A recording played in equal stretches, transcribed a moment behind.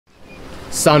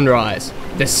Sunrise,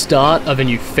 the start of a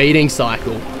new feeding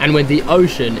cycle, and when the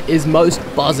ocean is most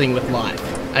buzzing with life,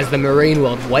 as the marine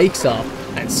world wakes up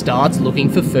and starts looking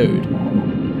for food.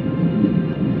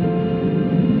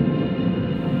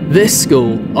 This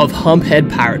school of humphead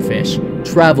parrotfish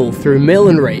travel through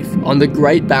Milln Reef on the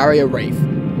Great Barrier Reef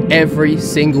every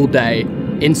single day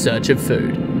in search of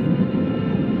food.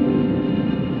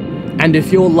 And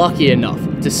if you're lucky enough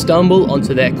to stumble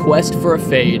onto their quest for a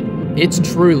feed, it's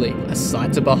truly a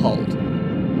sight to behold.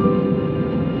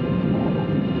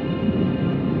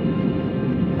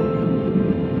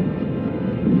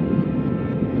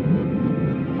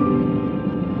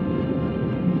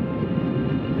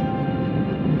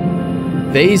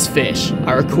 These fish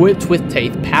are equipped with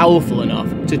teeth powerful enough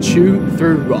to chew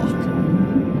through rock.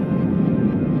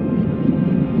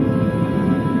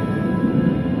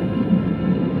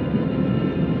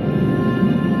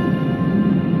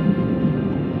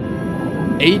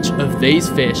 Each of these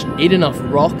fish eat enough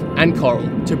rock and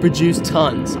coral to produce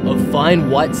tons of fine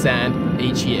white sand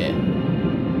each year.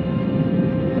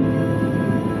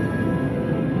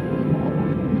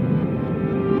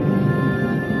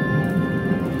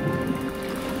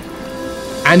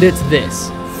 And it's this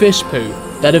fish poo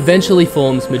that eventually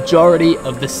forms majority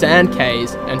of the sand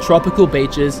cays and tropical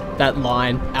beaches that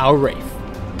line our reef.